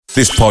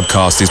This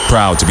podcast is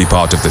proud to be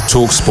part of the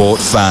TalkSport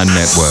Fan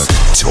Network.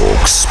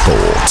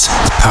 TalkSport.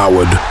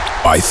 Powered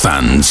by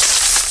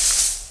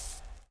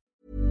fans.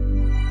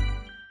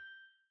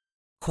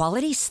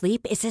 Quality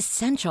sleep is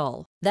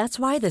essential. That's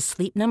why the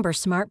Sleep Number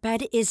Smart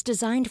Bed is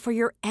designed for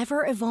your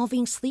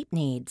ever-evolving sleep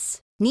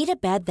needs. Need a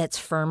bed that's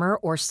firmer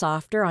or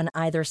softer on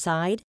either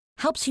side?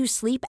 Helps you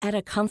sleep at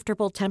a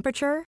comfortable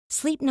temperature?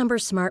 Sleep Number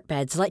Smart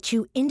Beds let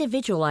you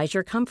individualize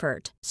your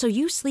comfort, so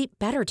you sleep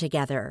better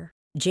together.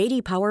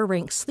 J.D. Power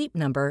ranks Sleep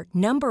Number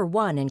number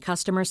 1 in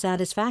customer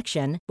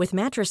satisfaction with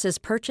mattresses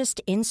purchased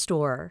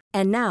in-store.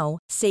 And now,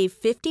 save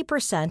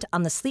 50%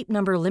 on the Sleep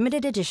Number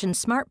Limited Edition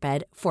Smart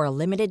Bed for a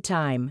limited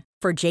time.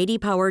 For J.D.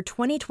 Power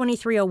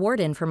 2023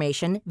 award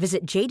information,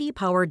 visit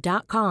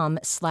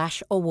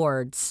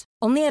jdpower.com/awards.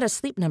 Only at a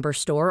Sleep Number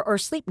store or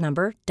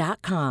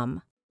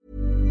sleepnumber.com.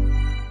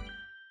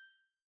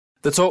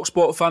 The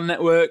TalkSport Fan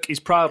Network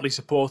is proudly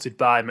supported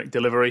by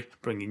McDelivery,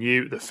 bringing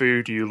you the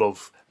food you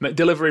love.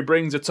 McDelivery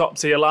brings a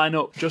top-tier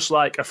lineup, just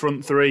like a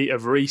front three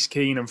of Reece,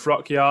 Keane and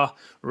Frockyar,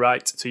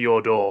 right to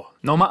your door.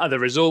 No matter the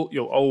result,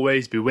 you'll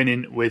always be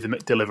winning with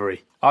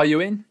McDelivery. Are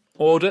you in?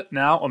 Order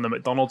now on the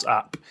McDonald's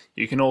app.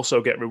 You can also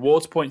get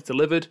rewards points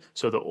delivered,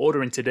 so that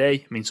ordering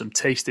today means some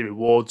tasty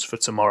rewards for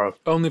tomorrow.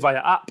 Only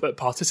via app at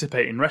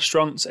participating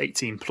restaurants,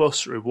 18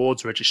 plus,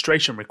 rewards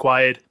registration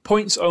required.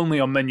 Points only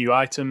on menu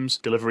items,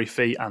 delivery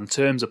fee and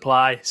terms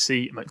apply.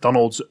 See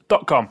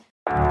mcdonalds.com.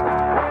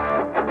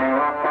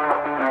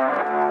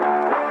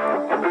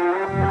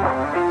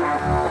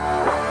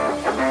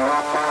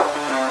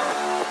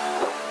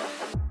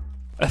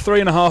 A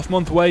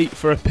 3.5-month wait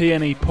for a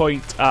PNE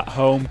point at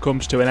home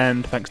comes to an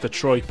end thanks to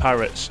Troy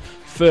Parrott's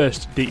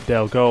first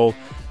Deepdale goal.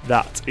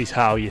 That is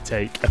how you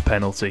take a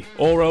penalty.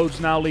 All roads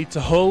now lead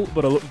to Hull,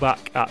 but a look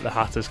back at the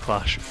Hatters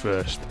clash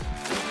first.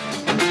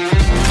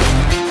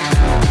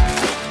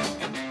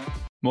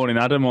 Morning,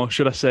 Adam, or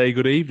should I say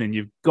good evening?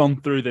 You've gone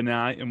through the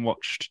night and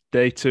watched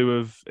day 2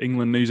 of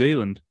England-New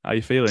Zealand. How are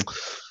you feeling?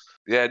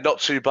 Yeah,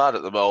 not too bad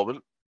at the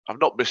moment. I've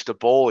not missed a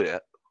ball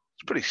yet.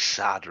 It's pretty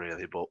sad,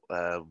 really, but...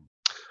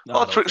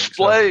 hard to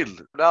explain.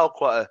 So. Now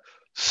quite a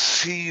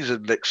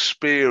seasoned,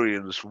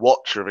 experienced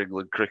watcher of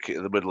England cricket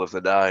in the middle of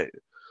the night.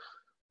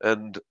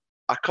 And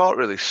I can't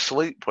really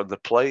sleep when they're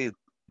playing.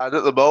 And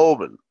at the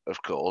moment,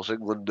 of course,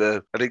 England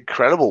are an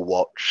incredible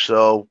watch.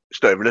 So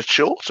it's not even a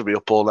chore to be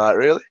up all night,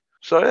 really.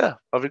 So yeah,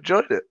 I've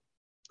enjoyed it.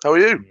 How are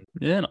you?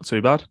 Yeah, not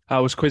too bad.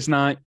 How was quiz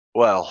night?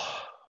 Well,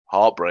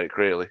 heartbreak,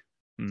 really.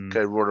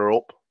 Okay,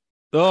 runner-up.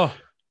 Oh.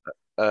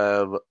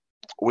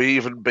 We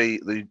even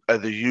beat the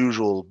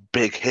usual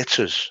big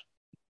hitters,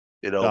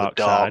 the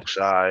dark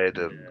side.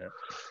 And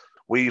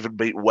we even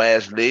beat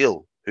Where's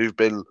Neil, who've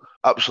been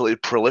absolutely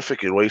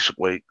prolific in recent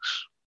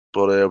weeks.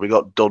 But we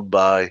got done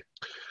by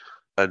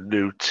a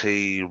new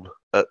team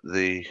at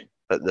the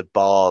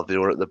bar. They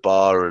were at the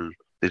bar and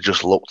they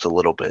just looked a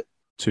little bit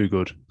too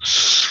good.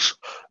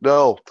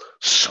 No,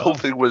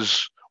 something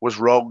was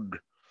wrong.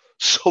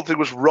 Something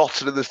was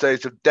rotten in the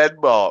state of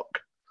Denmark.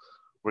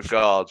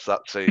 Regards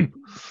that team.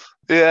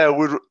 Yeah,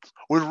 we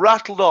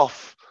rattled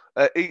off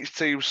each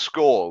team's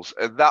scores,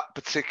 and that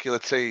particular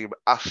team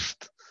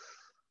asked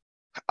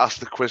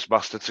the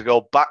quizmaster to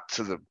go back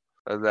to them,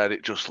 and then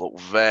it just looked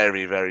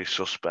very, very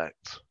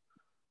suspect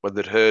when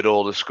they'd heard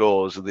all the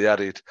scores, and they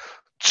added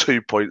 2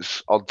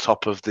 points on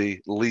top of the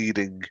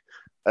leading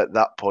at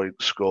that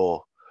point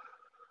score.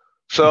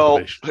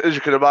 So, as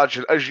you can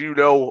imagine, as you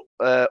know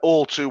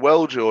all too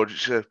well, George,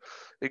 it's an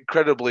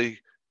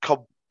incredibly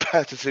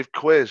competitive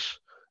quiz,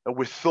 and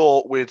we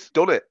thought we'd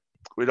done it.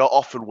 We don't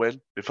often win.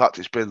 In fact,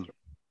 it's been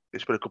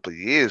a couple of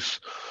years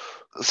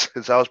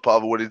since I was part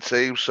of a winning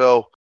team.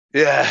 So,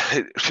 yeah,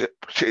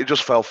 it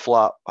just fell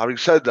flat. Having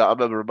said that, I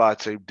remember my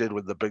team did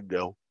win the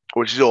bingo,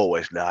 which is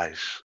always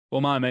nice. Well,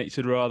 my mates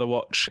would rather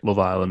watch Love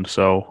Island,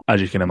 so as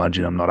you can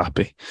imagine, I'm not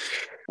happy.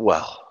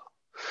 Well,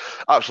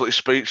 absolutely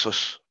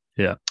speechless.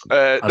 Yeah.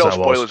 No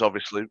spoilers,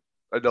 obviously.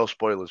 No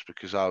spoilers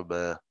because I'm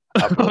oh,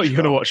 you're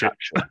going to watch it?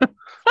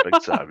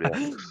 Big time,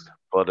 yeah.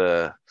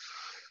 But...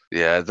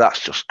 yeah,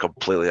 that's just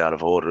completely out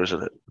of order,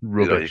 isn't it?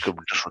 Rubbish. You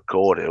could just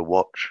record it and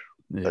watch,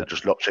 and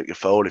just not check your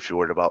phone if you're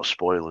worried about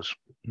spoilers.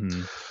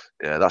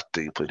 Yeah, that's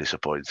deeply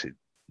disappointing.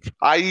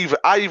 I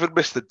even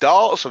missed the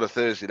darts on a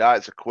Thursday night.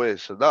 It's a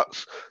quiz, and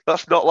that's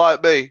not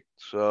like me.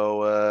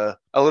 So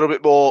a little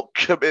bit more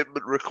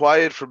commitment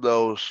required from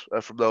those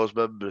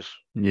members.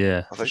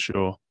 Yeah, for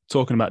sure.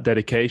 Talking about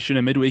dedication,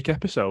 a midweek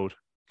episode.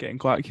 Getting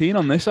quite keen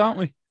on this, aren't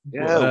we?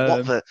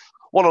 Yeah.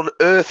 What on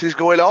earth is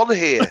going on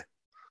here?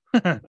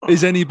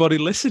 Is anybody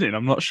listening?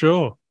 I'm not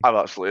sure. I've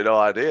absolutely no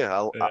idea.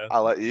 I'll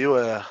let you.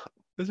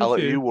 I'll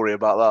let you worry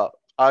about that.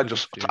 I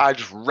just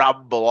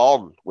ramble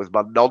on with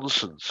my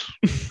nonsense,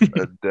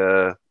 and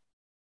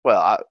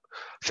I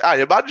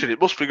imagine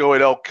it must be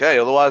going okay.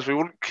 Otherwise, we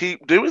wouldn't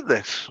keep doing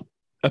this.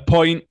 A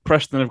point.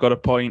 Preston have got a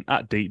point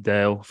at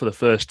Deepdale for the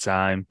first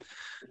time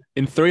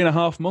in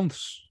 3.5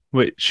 months,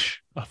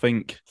 which I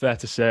think fair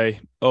to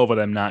say over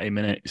them 90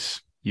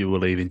 minutes you were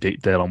leaving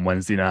Deepdale on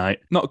Wednesday night.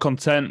 Not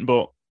content,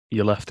 but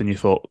you left and you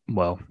thought,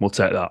 well, we'll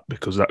take that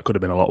because that could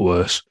have been a lot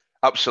worse.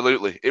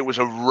 Absolutely. It was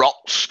a rot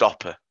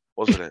stopper,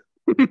 wasn't it?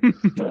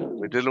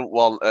 We didn't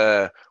want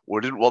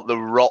the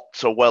rot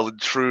to well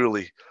and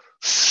truly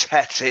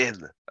set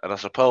in. And I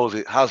suppose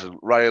it hasn't.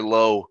 Ryan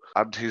Lowe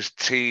and his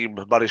team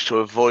managed to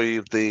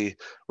avoid the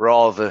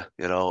rather,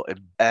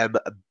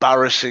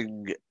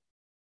 embarrassing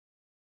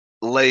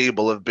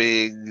label of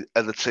being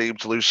the team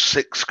to lose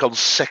 6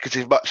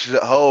 consecutive matches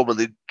at home, and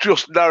they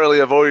just narrowly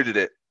avoided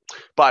it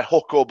by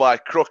hook or by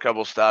crook. I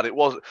must add, it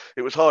was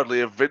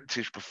hardly a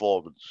vintage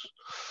performance,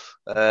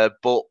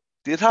 but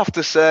you'd have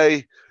to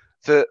say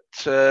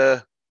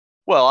that.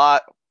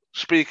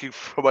 Speaking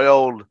from my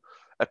own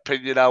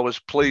opinion, I was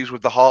pleased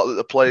with the heart that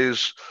the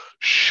players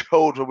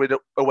showed when we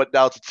went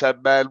down to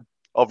 10 men.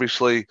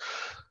 Obviously,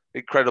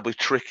 incredibly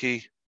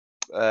tricky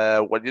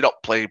when you're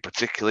not playing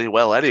particularly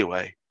well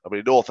anyway. I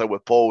mean, North End were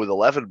poor with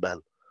 11 men,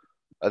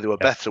 and they were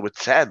better with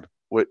 10,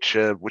 which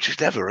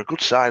is never a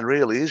good sign,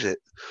 really, is it?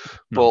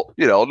 No.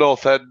 But,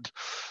 North End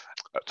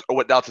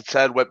went down to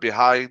 10, went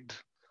behind,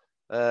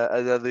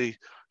 and then they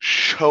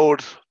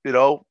showed,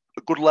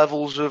 good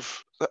levels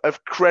of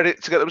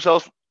credit to get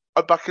themselves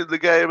back in the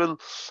game and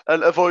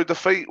avoid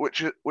defeat,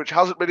 which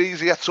hasn't been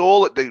easy at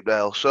all at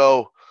Deepdale.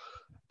 So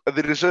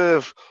they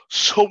deserve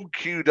some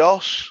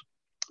kudos.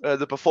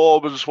 The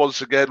performance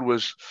once again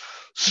was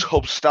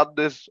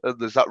substandard, and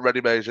there's that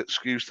ready-made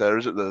excuse there,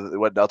 isn't there? They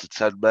went down to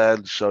 10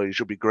 men, so you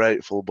should be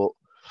grateful. But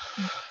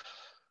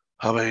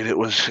I mean, it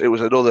was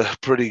another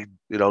pretty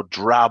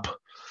drab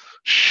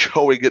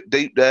showing at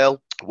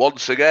Deepdale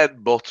once again.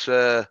 But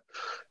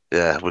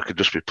we could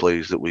just be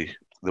pleased that we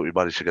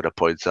managed to get a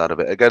point out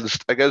of it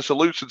against the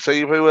Luton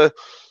team, who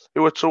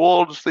were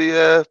towards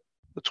the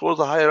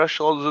higher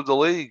echelons of the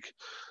league.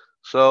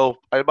 So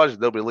I imagine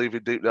they'll be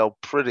leaving Deepdale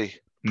pretty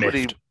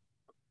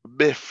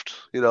miffed.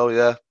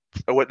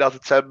 I went down to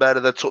 10 men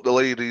and then took the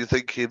lead, and you're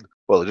thinking,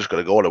 well, they're just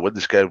going to go on and win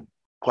this game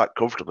quite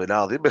comfortably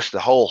now. They missed a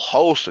whole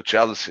host of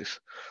chances.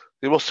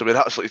 They must have been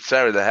absolutely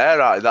tearing their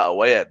hair out in that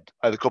away end.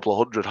 I had a couple of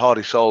hundred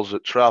hardy souls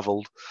that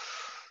travelled.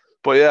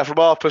 But yeah, from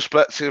our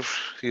perspective,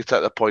 you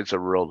take the point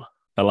and run.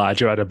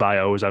 Elijah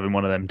Adebayo was having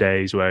one of them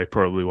days where he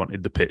probably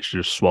wanted the pitch to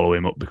just swallow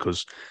him up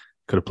because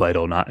he could have played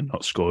all night and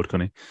not scored,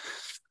 couldn't he?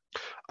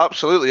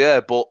 Absolutely,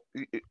 yeah. But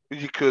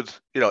you could,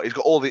 he's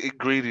got all the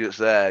ingredients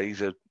there.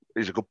 He's a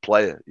good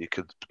player. You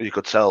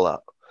could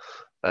tell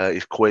that.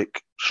 He's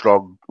quick,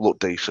 strong,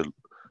 looked decent.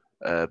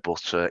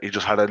 But he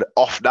just had an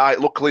off night,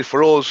 luckily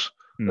for us,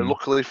 and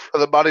luckily for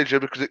the manager,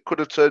 because it could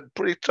have turned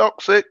pretty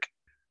toxic.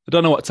 I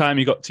don't know what time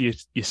you got to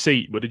your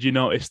seat, but did you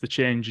notice the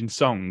change in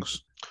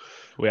songs?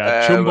 We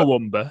had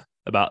Chumbawamba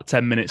about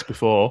 10 minutes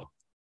before.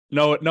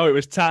 No, it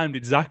was timed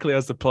exactly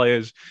as the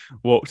players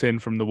walked in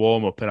from the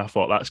warm-up, and I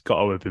thought that's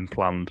got to have been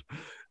planned.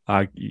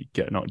 I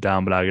get knocked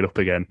down, but I get up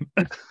again.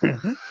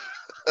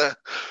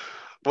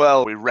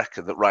 Well, we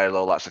reckon that Ryan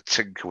Lowe likes to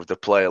tinker with the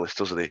playlist,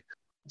 doesn't he?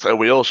 So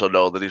we also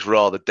know that he's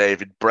rather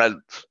David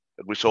Brent,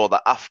 and we saw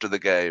that after the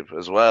game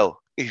as well.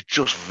 He's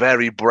just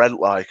very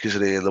Brent-like,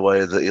 isn't he, in the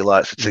way that he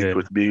likes to tinker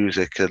with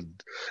music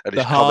and the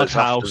his hard comments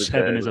house. After the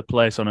Heaven game. Is a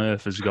Place on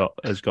Earth has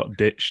got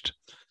ditched.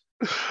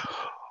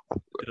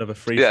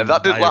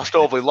 That didn't last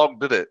overly long,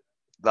 did it?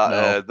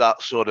 That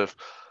sort of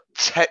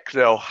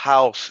techno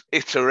house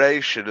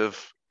iteration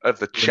of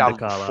the chant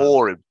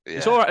for him. Yeah.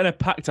 It's all right in a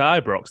packed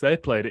Ibrox. They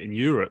played it in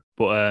Europe,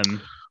 but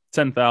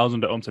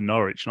 10,000 at home to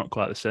Norwich, not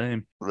quite the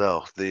same.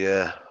 No,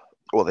 the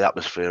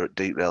atmosphere at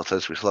Deepdale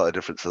tends to be slightly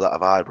different to that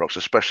of Ibrox,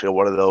 especially on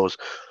one of those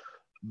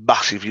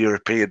massive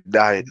European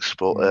nights.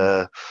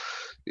 But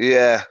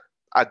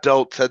I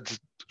don't tend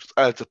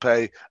to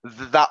pay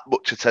that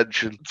much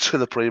attention to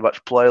the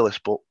pre-match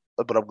playlist. But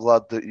I'm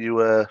glad that you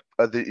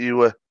had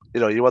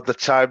the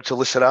time to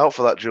listen out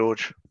for that,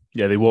 George.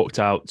 Yeah, they walked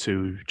out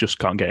to Just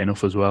Can't Get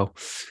Enough as well.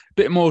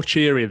 Bit more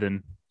cheery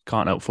than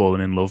Can't Help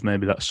Falling in Love.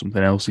 Maybe that's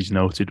something else he's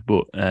noted.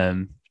 But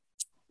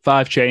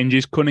 5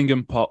 changes: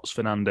 Cunningham, Potts,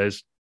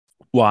 Fernandez,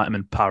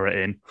 Whiteman, Parrott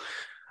in.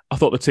 I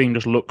thought the team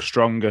just looked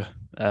stronger.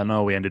 I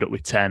know we ended up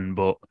with 10,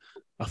 but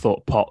I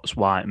thought Potts,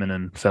 Whiteman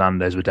and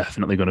Fernandez were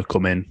definitely going to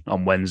come in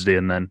on Wednesday.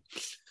 And then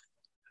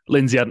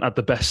Lindsay hadn't had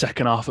the best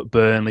second half at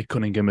Burnley.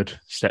 Cunningham had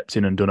stepped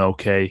in and done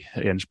okay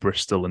against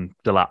Bristol, and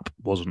Delap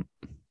wasn't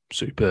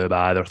superb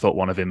either. I thought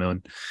one of him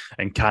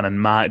and Cannon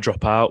might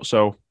drop out,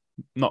 so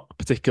not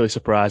particularly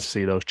surprised to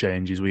see those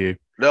changes. Were you?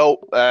 No,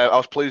 I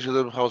was pleased with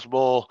them. I was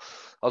more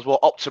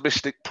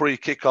optimistic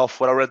pre-kickoff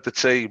when I read the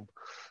team.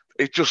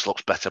 It just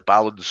looks better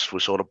balanced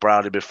with sort of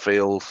Brown in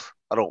midfield.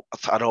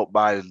 I don't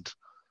mind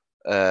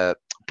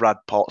Brad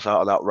Potts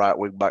out on that right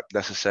wing back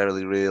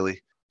necessarily,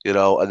 really,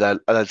 and then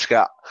to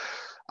get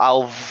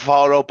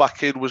Alvaro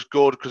back in was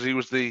good because he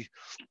was the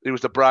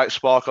bright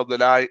spark on the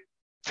night.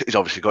 He's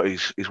obviously got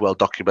his well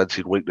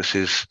documented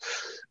weaknesses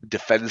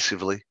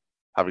defensively.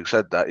 Having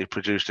said that, he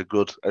produced a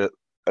good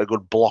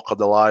block on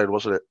the line,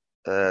 wasn't it?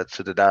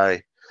 To deny,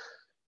 I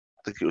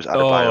think it was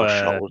Adebayo's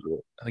shot, wasn't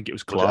it? I think it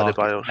was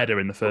Clark. Header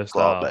in the first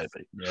half.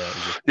 Maybe.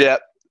 Yeah.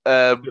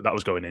 That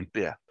was going in.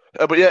 Yeah,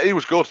 but yeah, he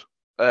was good.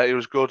 He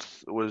was good.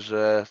 It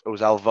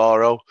was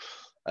Alvaro,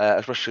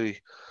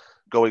 especially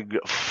going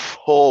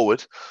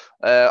forward.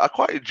 I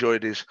quite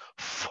enjoyed his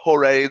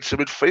foray into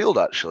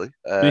midfield, actually.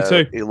 Me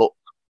too.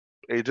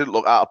 He didn't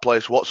look out of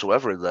place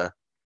whatsoever in there.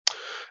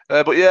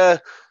 But yeah,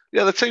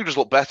 the team just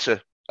looked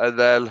better. And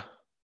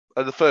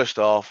the first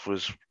half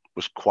was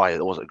quiet.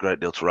 There wasn't a great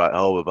deal to write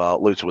home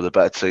about. Luton were the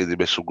better team. They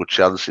missed some good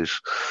chances.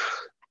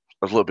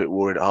 I was a little bit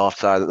worried at half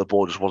time that the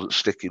ball just wasn't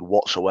sticking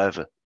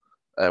whatsoever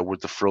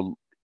with the front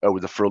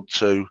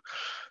two.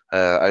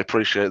 I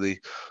appreciate the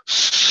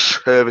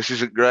service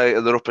isn't great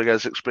and they're up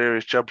against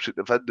experienced Championship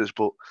defenders,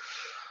 but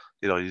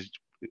you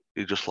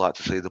just like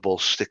to see the ball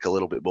stick a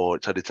little bit more.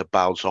 It tended to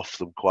bounce off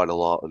them quite a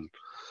lot, and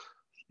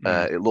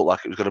it looked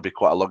like it was going to be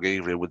quite a long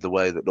evening with the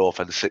way that North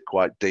End sit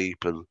quite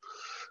deep, and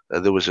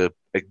there was a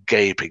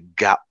gaping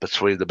gap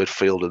between the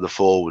midfield and the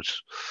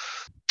forwards.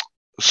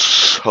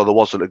 So there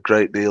wasn't a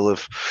great deal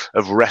of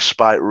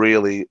respite,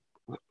 really.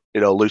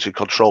 Luton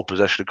controlled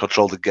possession and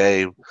controlled the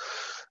game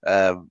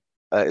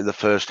in the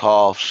first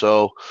half.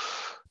 So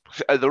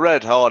the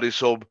red hard in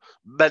some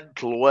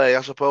mental way,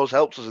 I suppose,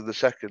 helped us in the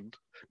second.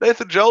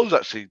 Nathan Jones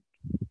actually,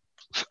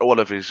 one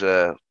of his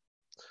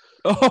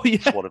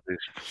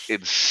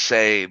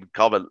insane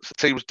comments.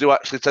 Teams do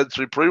actually tend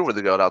to improve when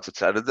they go down to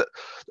 10,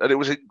 and it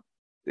was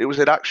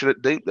in action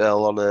at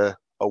Deepdale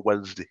on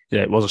Wednesday.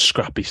 Yeah, it was a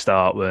scrappy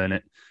start, weren't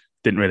it?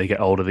 Didn't really get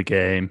hold of the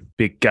game.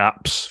 Big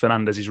gaps.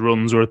 Fernandez's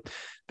runs were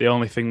the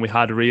only thing we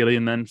had, really.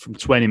 And then from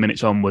 20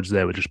 minutes onwards,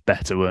 they were just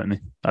better, weren't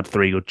they? Had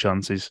 3 good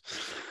chances.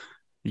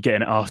 You're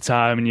getting at half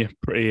time and you're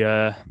pretty,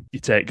 you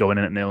take going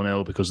in at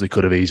 0-0 because they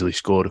could have easily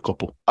scored a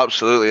couple.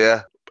 Absolutely,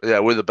 yeah. Yeah,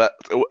 we're the best.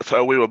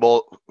 So we were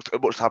a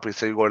much happier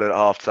team going in at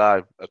half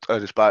time,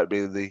 despite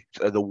being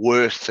the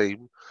worst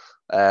team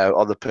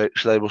on the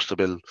pitch. They must have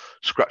been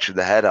scratching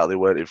their head out. They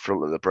weren't in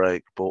front of the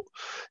break. But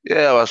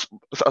yeah, I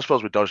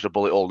suppose we dodged a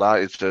bullet all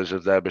night in terms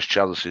of their missed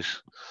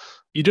chances.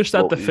 You just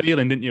had the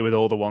feeling, didn't you, with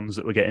all the ones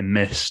that were getting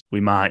missed,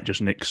 we might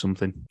just nick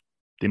something.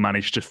 They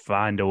managed to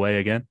find a way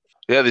again.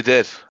 Yeah, they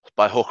did.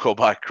 By hook or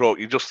by crook.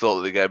 You just thought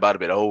that the game might have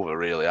been over,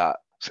 really.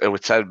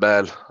 With 10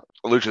 men,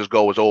 Luton's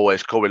goal was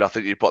always coming. I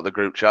think you put in the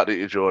group chat,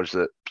 didn't you, George,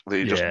 that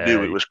you just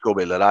knew it was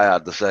coming, and I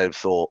had the same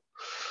thought.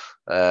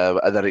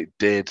 And then it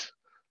did.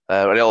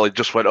 And it only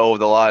just went over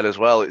the line as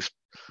well. It's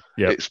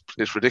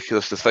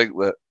ridiculous to think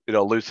that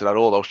Luton had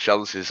all those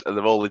chances and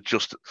they've only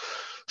just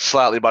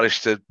slightly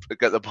managed to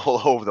get the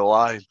ball over the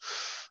line.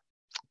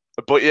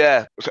 But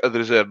yeah, they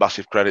deserve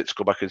massive credit to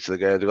come back into the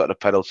game. They got a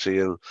penalty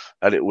and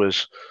it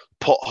was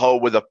put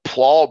home with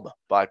aplomb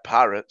by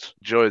Parrott.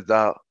 Enjoyed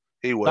that.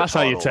 That's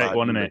how you take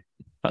one, isn't it?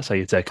 That's how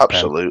you take a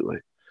absolutely.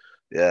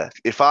 Pen. Yeah.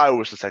 If I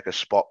was to take a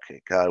spot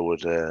kick, I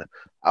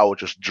would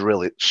just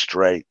drill it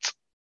straight.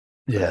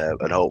 Yeah.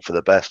 And hope for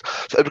the best.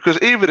 Because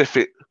even if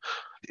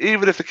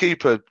the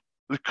keeper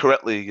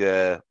correctly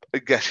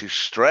guesses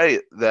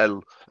straight,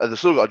 then and they've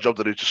still got a job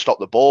to do to stop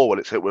the ball when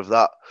it's hit with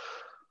that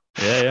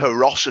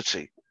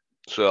ferocity.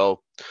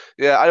 So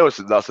yeah, I always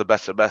think that's the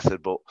better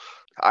method. But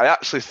I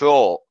actually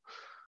thought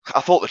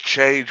the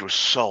change was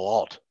so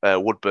odd.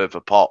 Woodburn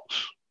for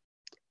Potts,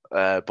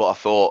 but I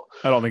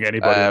don't think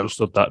anybody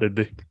understood that, did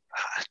they?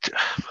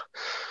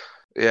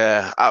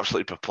 Yeah,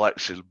 absolutely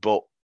perplexing.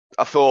 But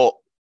I thought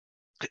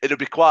it'd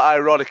be quite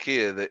ironic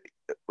here that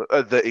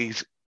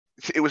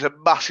it was a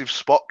massive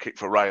spot kick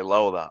for Ryan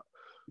Lowe, that.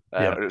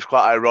 And it's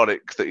quite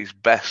ironic that his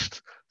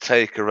best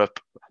taker of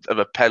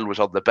a pen was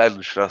on the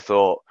bench, and I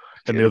thought...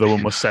 And the other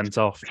one was sent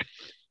off.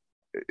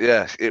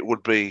 Yeah, it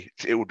would be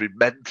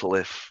mental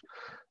if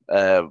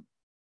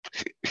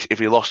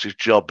he lost his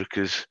job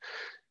because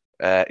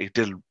he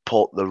didn't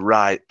put the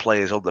right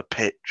players on the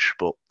pitch,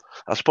 but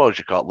I suppose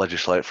you can't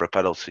legislate for a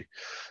penalty.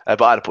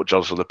 But I'd have put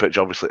Johnson on the pitch,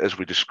 obviously, as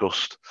we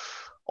discussed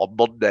on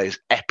Monday's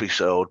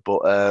episode.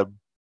 But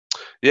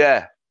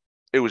yeah,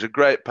 it was a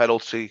great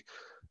penalty.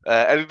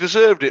 And he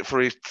deserved it for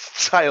his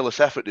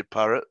tireless effort, did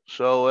Parrott.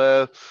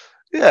 So,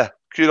 yeah,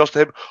 kudos to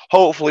him.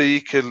 Hopefully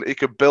he can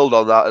build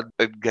on that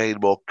and gain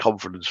more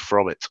confidence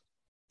from it.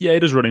 Yeah, he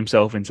does run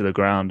himself into the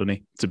ground, doesn't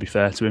he, to be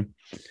fair to him.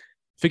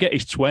 Forget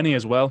he's 20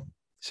 as well.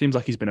 Seems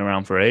like he's been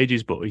around for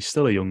ages, but he's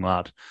still a young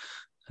lad.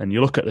 And you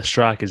look at the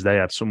strikers they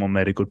had, someone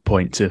made a good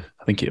point to,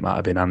 I think it might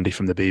have been Andy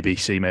from the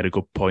BBC, made a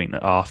good point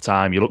at half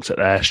time. You looked at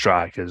their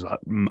strikers, like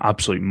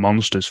absolute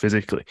monsters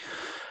physically.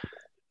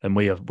 And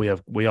we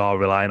are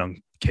relying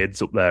on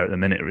kids up there at the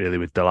minute, really,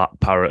 with Delap,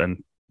 Parrott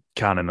and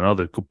Cannon and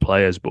other good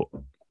players, but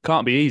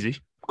can't be easy.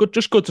 Good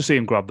to see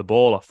him grab the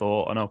ball, I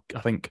thought. I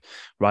think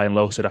Ryan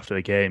Lowe said after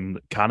the game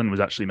that Cannon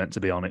was actually meant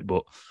to be on it,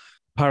 but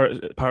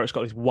Parrott's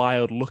got this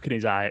wild look in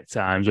his eye at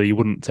times where you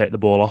wouldn't take the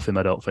ball off him,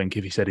 I don't think,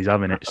 if he said he's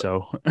having it.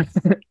 So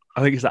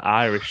I think it's that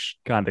Irish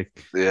kind of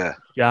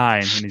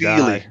shine in his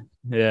eye.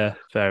 Yeah,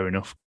 fair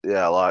enough.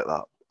 Yeah, I like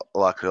that. I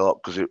like it a lot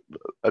because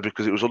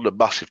it was under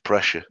massive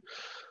pressure.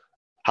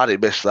 Had he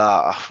missed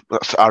that,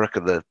 I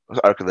reckon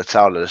the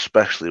town, and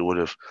especially, would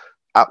have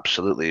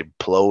absolutely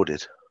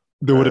imploded.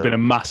 There would have been a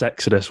mass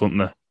exodus, wouldn't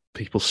there?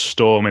 People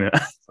storming it.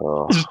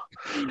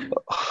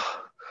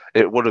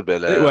 It would have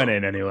been. It went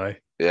in anyway.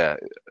 Yeah,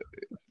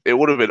 it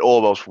would have been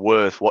almost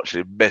worth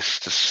watching him miss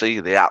to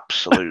see the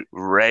absolute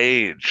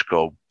rage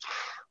come.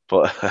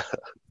 But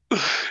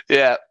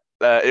yeah,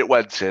 it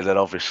went in, and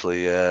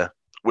obviously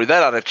we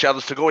then had a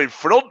chance to go in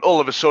front all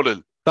of a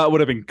sudden. That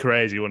would have been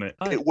crazy, wouldn't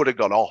it? It would have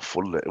gone off,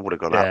 wouldn't it? It would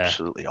have gone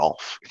absolutely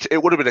off.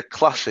 It would have been a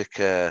classic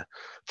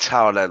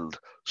Townend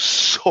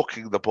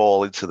sucking the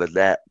ball into the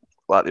net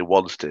like they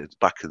once did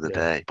back in the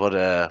day. But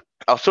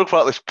I was talking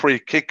about this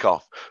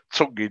pre-kickoff,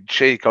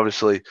 tongue-in-cheek,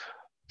 obviously.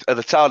 And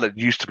the Townend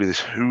used to be this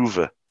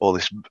Hoover, or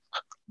this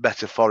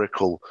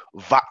metaphorical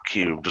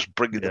vacuum, just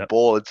bringing the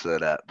ball into the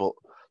net. But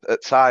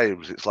at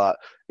times, it's like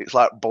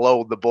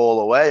blowing the ball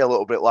away a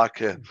little bit,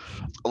 like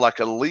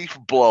a leaf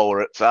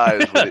blower at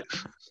times, when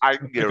it's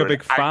anger like a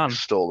big and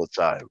angst all the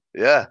time.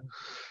 Yeah.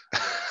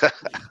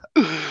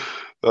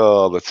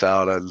 Oh, the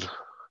Townend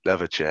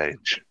never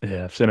change.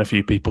 Yeah, I've seen a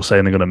few people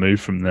saying they're going to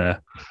move from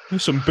there.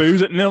 There's some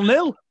boos at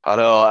 0-0. I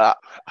know.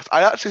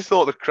 I actually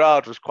thought the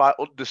crowd was quite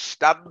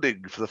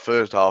understanding for the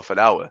first half an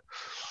hour.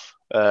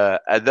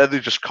 And then they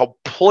just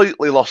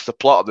completely lost the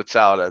plot on the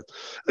Townend.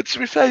 And to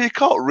be fair, you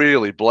can't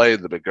really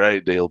blame them a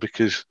great deal,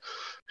 because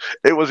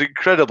it was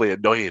incredibly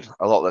annoying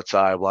a lot of the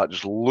time. Like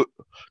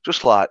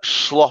just like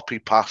sloppy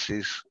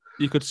passes.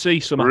 You could see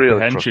some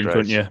apprehension,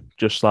 couldn't you?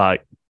 Just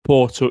like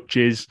poor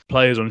touches,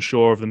 players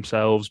unsure of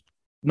themselves,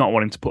 not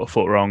wanting to put a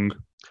foot wrong.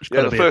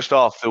 Yeah, the first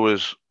half there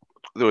was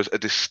a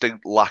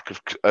distinct lack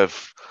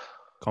of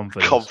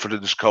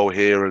confidence,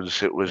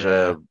 coherence. It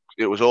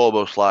was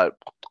almost like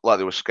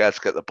they were scared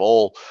to get the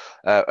ball,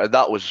 and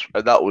that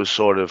was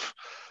sort of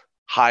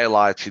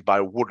highlighted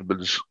by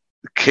Woodman's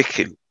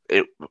kicking.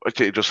 It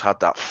just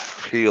had that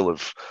feel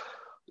of,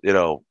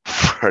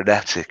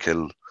 frenetic,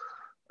 and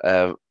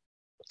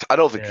I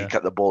don't think he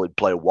kept the ball in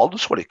play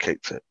once when he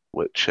kicked it.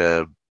 Which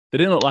they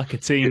didn't look like a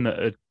team that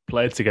had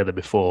played together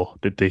before,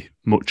 did they?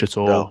 Much at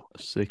all? No.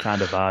 It's the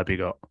kind of vibe you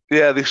got.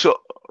 Yeah,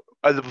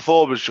 and the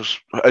performance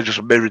just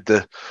mirrored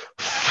the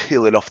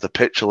feeling off the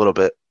pitch a little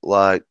bit,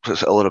 like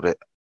it's a little bit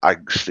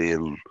angsty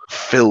and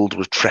filled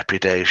with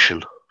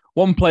trepidation.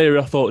 One player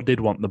I thought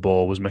did want the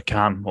ball was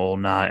McCann all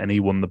night, and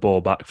he won the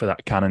ball back for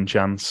that cannon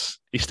chance.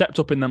 He stepped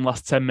up in them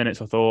last 10 minutes.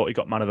 I thought he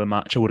got man of the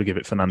match. I would have given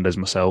it Fernandez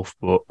myself,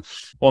 but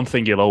one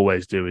thing he'll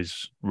always do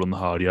is run the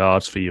hard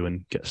yards for you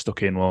and get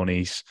stuck in, won't he?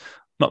 He's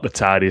not the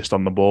tidiest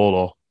on the ball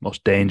or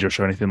most dangerous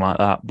or anything like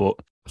that, but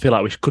I feel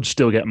like we could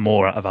still get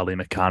more out of Ali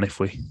McCann if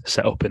we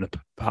set up in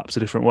perhaps a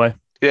different way.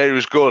 Yeah, he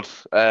was good,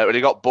 and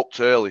he got booked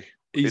early.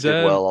 He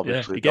did well,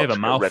 obviously. He gave a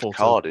mouthful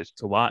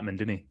to Whiteman,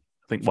 didn't he?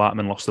 I think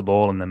Whiteman lost the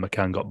ball and then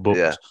McCann got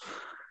booked.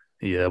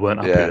 Yeah,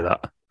 weren't happy with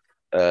that.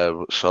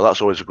 So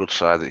that's always a good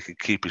sign that he can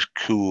keep his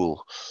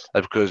cool,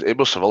 because it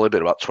must have only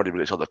been about 20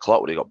 minutes on the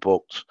clock when he got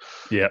booked.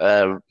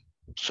 Yeah.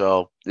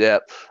 So, yeah.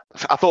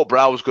 I thought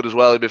Brown was good as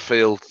well in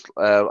midfield.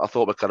 I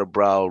thought McCann and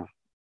Brown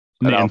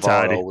and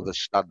Alvaro were the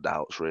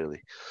standouts,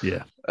 really.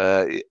 Yeah.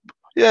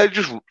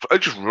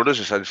 Just runners,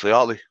 essentially,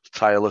 aren't they?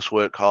 Tireless,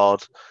 work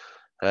hard,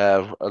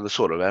 and they're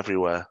sort of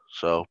everywhere.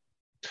 So,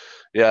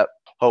 yeah.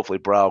 Hopefully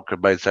Brown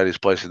can maintain his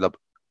place in that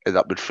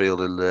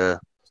midfield, and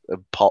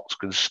Potts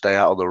can stay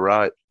out on the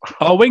right.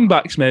 Our wing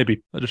backs,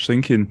 maybe. I'm just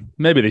thinking,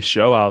 maybe they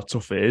show how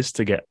tough it is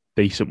to get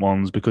decent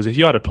ones, because if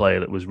you had a player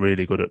that was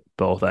really good at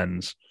both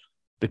ends,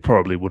 they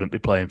probably wouldn't be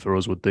playing for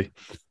us, would they?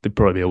 They'd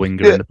probably be a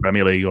winger in the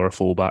Premier League or a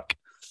fullback.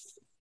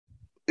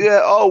 Yeah,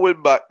 our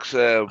wing backs.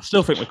 I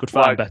still think we could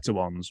find better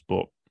ones,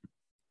 but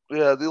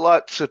yeah, they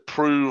like to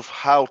prove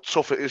how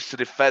tough it is to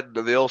defend,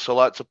 and they also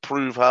like to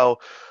prove how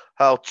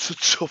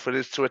tough it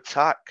is to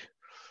attack,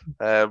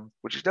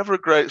 which is never a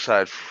great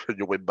sign for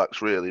your wing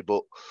backs, really.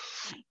 But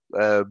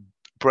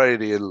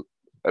Brady and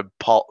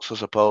Potts, I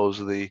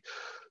suppose, are the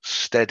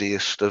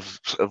steadiest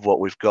of what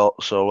we've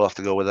got, so we'll have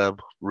to go with them,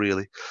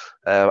 really.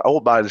 I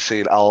wouldn't mind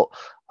seeing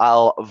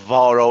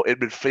Alvaro in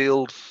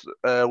midfield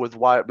with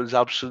Whiteman's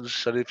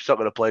absence, and if he's not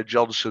going to play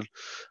Johnson,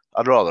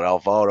 I'd rather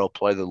Alvaro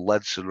play than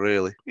Ledson,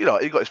 really. He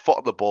got his foot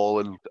on the ball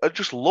and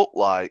just looked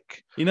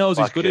like he knows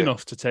he's good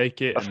enough to take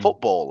it. A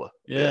footballer.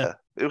 Yeah.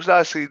 It was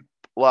nice to see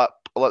like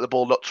the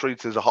ball not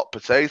treated as a hot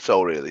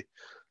potato, really,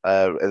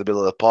 in the middle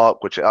of the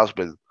park, which it has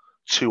been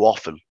too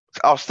often.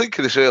 I was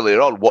thinking this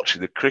earlier on,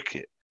 watching the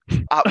cricket.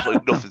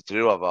 Absolutely nothing to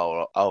do with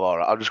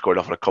Alvaro. I'm just going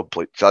off on a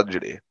complete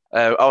tangent here.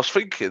 I was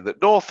thinking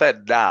that North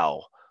End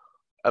now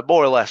are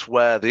more or less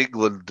where the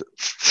England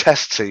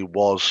test team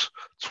was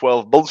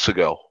 12 months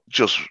ago.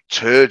 Just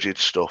turgid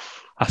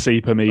stuff.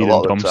 Asif Hamid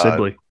and Dom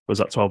Sibley. Was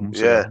that 12 months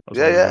ago?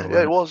 Yeah,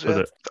 it was.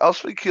 Yeah. I was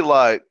thinking,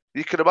 like,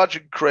 you can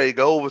imagine Craig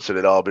Overton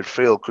in our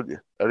midfield, couldn't you?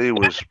 And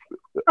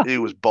he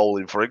was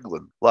bowling for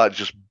England, like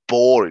just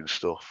boring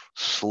stuff,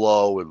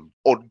 slow and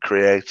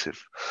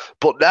uncreative.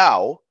 But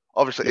now,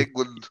 obviously,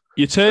 England.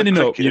 You're turning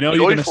up. You know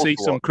you're going to see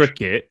some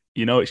cricket.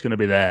 You know it's going to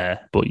be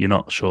there, but you're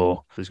not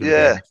sure there's going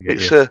to be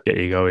to get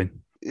you going.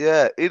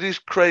 Yeah, it is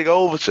Craig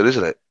Overton,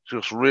 isn't it?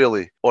 Just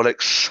really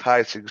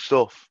unexciting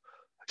stuff.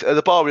 And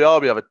the Barmy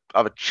Army have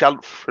a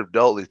chant for him,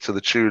 don't they, to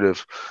the tune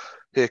of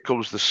 "Here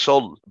Comes the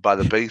Sun" by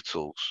the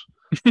Beatles,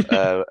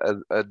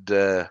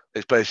 and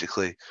it's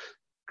basically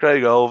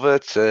Craig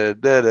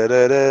Overton, da, da,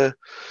 da, da,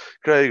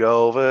 Craig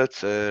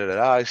Overton, and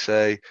I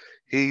say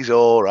he's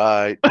all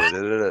right, da, da,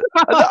 da, da.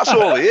 And that's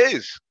all he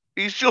is.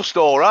 he's just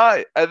all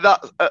right. And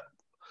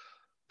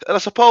I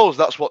suppose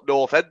that's what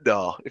North End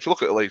are. If you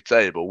look at the league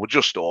table, we're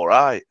just all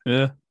right.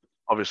 Yeah.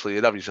 Obviously,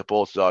 you'd have your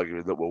supporters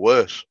arguing that we're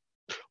worse.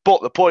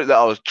 But the point that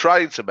I was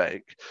trying to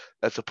make,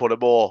 and to put a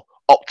more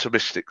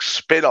optimistic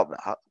spin on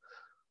that,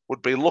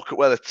 would be look at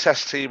where the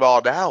Test team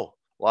are now.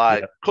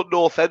 Like, could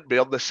North End be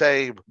on the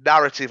same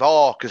narrative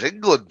arc as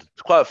England?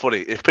 It's quite funny.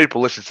 If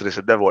people listen to this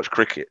and never watch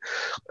cricket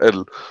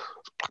and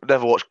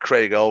never watched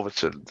Craig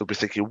Overton, they'll be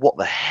thinking, what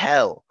the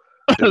hell?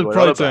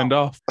 Probably turned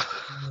off.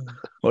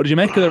 What did you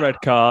make of the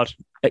red card?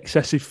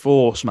 Excessive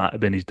force might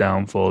have been his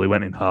downfall. He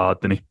went in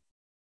hard, didn't he?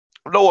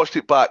 I've not watched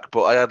it back,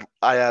 but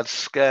I had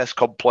scarce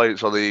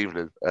complaints on the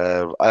evening.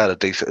 I had a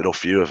decent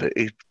enough view of it.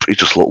 He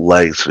just looked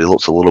late, and he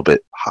looked a little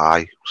bit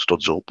high,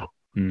 studs up.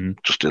 He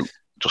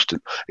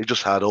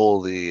just had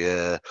all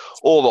the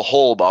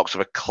hallmarks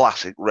of a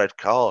classic red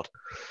card.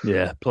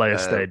 Yeah,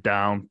 players stayed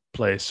down,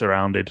 players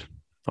surrounded.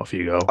 Off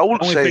you go. I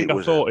wouldn't Only say thing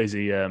I thought is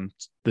the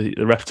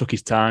ref took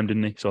his time,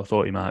 didn't he? So I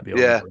thought he might be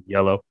on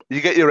yellow. You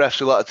get your refs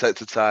who like to take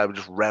the time and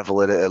just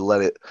revel in it and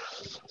let it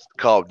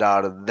calm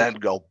down and then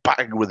go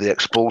bang with the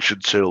expulsion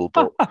tool.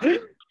 But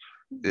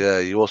yeah,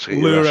 you also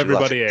get your refs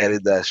everybody who get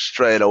in there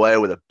straight away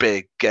with a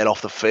big get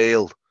off the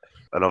field.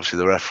 And obviously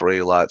the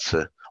referee like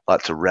to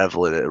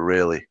revel in it and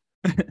really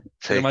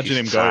take imagine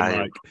him time.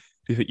 going like, do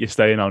you think you're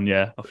staying on?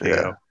 Yeah, off you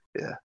go.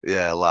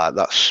 Yeah, like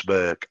that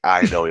smirk.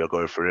 I know you're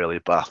going for an early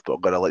bath, but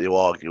I'm going to let you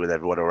argue with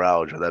everyone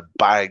around you and then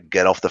bang,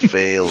 get off the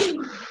field.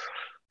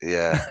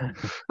 Yeah.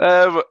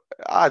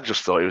 I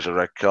just thought it was a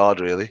red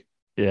card, really.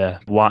 Yeah,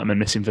 Whiteman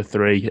missing for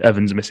 3,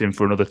 Evans missing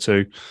for another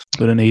 2.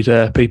 Going to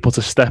need people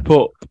to step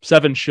up.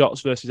 7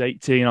 shots versus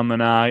 18 on the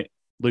night.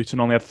 Luton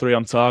only had 3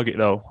 on target,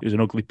 though. It was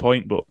an ugly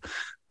point, but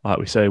like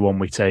we say, one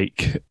we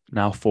take.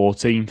 Now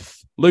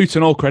 14th.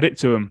 Luton, all credit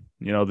to them.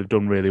 You know, they've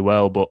done really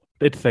well, but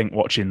did think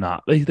watching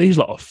that, these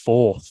lot are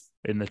 4th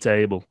in the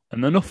table,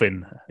 and they're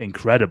nothing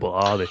incredible,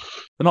 are they?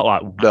 They're not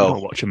like, you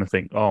don't watch them and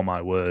think, oh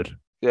my word.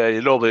 Yeah,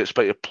 you normally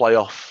expect your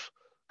playoff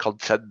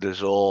contenders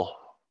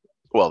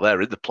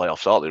they're in the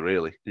playoffs, aren't they,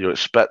 really? You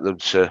expect them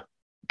to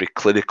be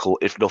clinical,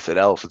 if nothing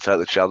else, and take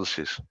the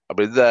chances. I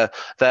mean, their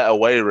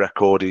away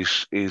record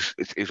is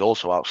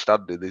also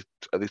outstanding.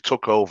 They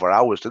took over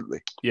ours, didn't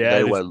they?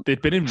 Yeah,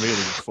 they've been in really good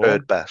form.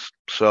 Third best.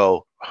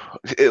 So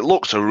it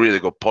looks a really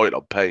good point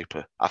on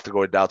paper after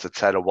going down to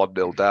 10 and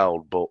 1-0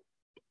 down, but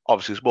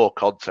obviously there's more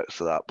context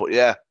to that. But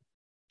yeah,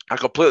 I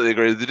completely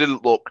agree. They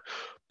didn't look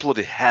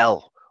bloody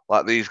hell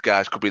like these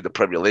guys could be in the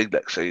Premier League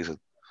next season.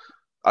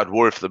 I'd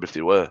worry for them if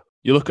they were.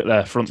 You look at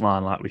their front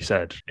line, like we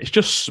said, it's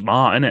just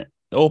smart, isn't it?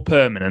 All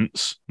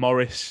permanents,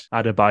 Morris,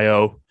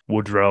 Adebayo,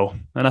 Woodrow.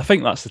 And I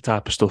think that's the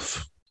type of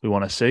stuff we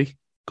want to see.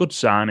 Good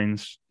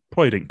signings,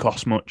 probably didn't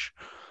cost much.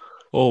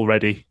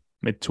 Already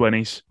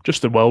mid-20s.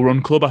 Just a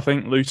well-run club, I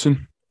think,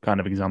 Luton. Kind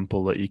of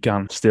example that you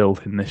can still,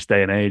 in this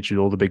day and age, with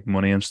all the big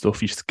money and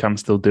stuff, you can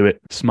still do it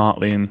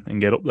smartly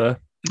and get up there.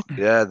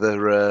 Yeah,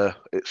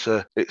 it's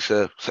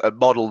a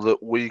model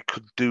that we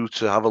could do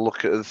to have a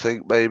look at and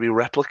think maybe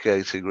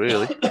replicating,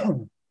 really.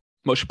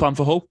 What's your plan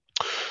for Hull?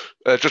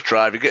 Just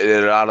driving, getting in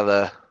and out of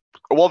there.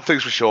 One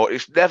thing's for sure,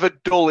 it's never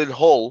dull in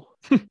Hull,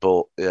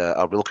 but yeah,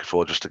 I'll be looking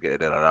forward just to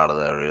getting in and out of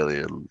there, really,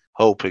 and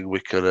hoping we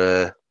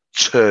can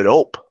turn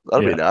up.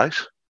 That'd be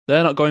nice.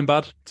 They're not going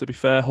bad, to be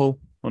fair, Hull,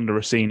 under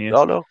a senior.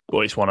 No. But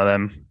it's one of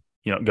them.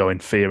 You're not going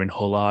fearing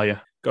Hull, are you?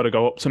 Got to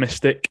go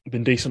optimistic.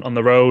 Been decent on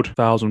the road.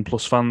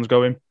 1,000+ fans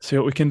going. See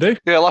what we can do.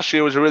 Yeah, last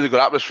year was a really good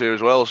atmosphere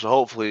as well, so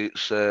hopefully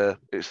it's the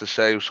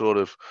same sort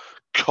of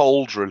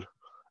cauldron.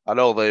 I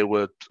know they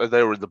were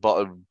in the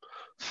bottom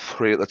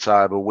 3 at the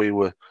time, and we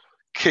were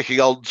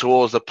kicking on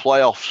towards the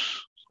playoffs,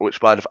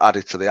 which might have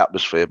added to the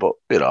atmosphere. But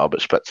I'm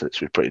expecting it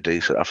to be pretty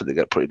decent. I think they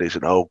get pretty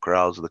decent home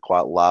crowds, and they're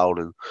quite loud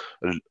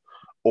and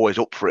always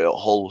up for it at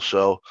Hull.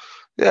 So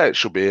yeah, it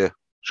should be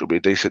a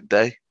decent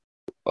day.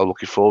 I'm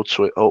looking forward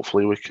to it.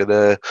 Hopefully we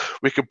can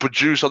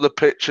produce on the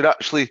pitch and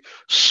actually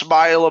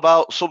smile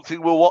about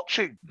something we're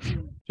watching.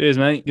 Cheers,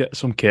 mate. Get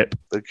some kip.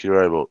 Thank you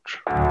very much.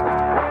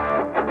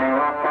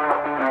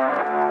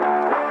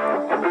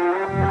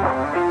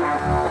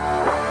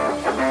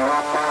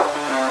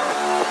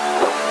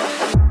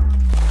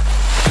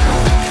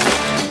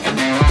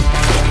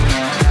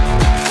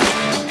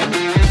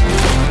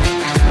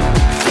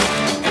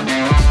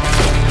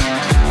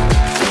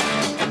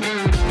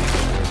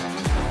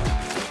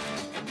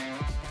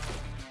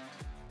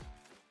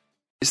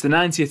 It's the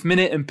 90th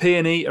minute and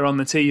P&E are on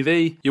the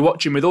TV. You're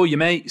watching with all your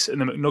mates and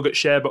the McNugget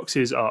share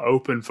boxes are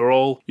open for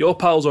all. Your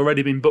pal's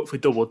already been booked for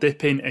double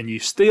dipping and you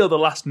steal the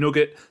last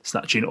nugget,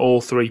 snatching all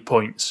 3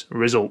 points.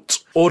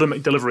 Result: order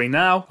McDelivery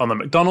now on the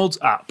McDonald's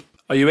app.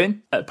 Are you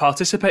in?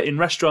 Participate in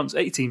restaurants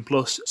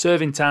 18+,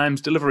 serving times,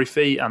 delivery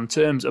fee and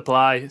terms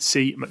apply.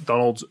 See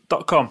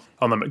mcdonalds.com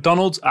on the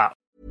McDonald's app.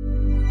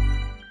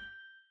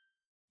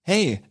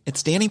 Hey,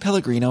 it's Danny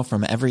Pellegrino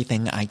from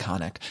Everything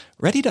Iconic.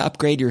 Ready to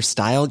upgrade your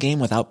style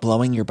game without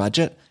blowing your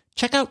budget?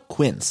 Check out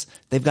Quince.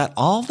 They've got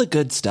all the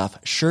good stuff,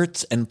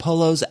 shirts and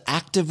polos,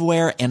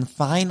 activewear, and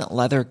fine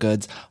leather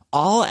goods,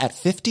 all at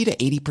 50 to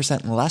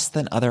 80% less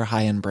than other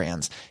high-end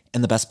brands.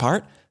 And the best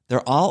part?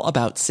 They're all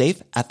about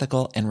safe,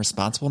 ethical, and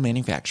responsible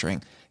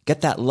manufacturing.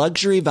 Get that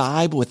luxury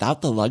vibe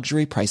without the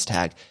luxury price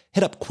tag.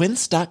 Hit up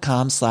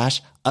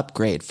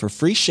quince.com/upgrade for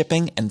free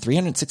shipping and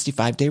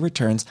 365-day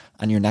returns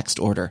on your next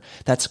order.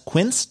 That's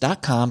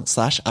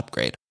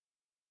quince.com/upgrade.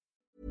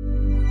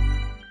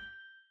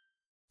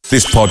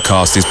 This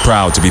podcast is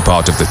proud to be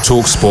part of the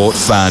TalkSport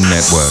Fan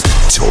Network.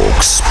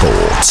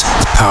 TalkSport.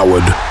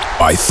 Powered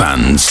by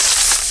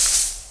fans.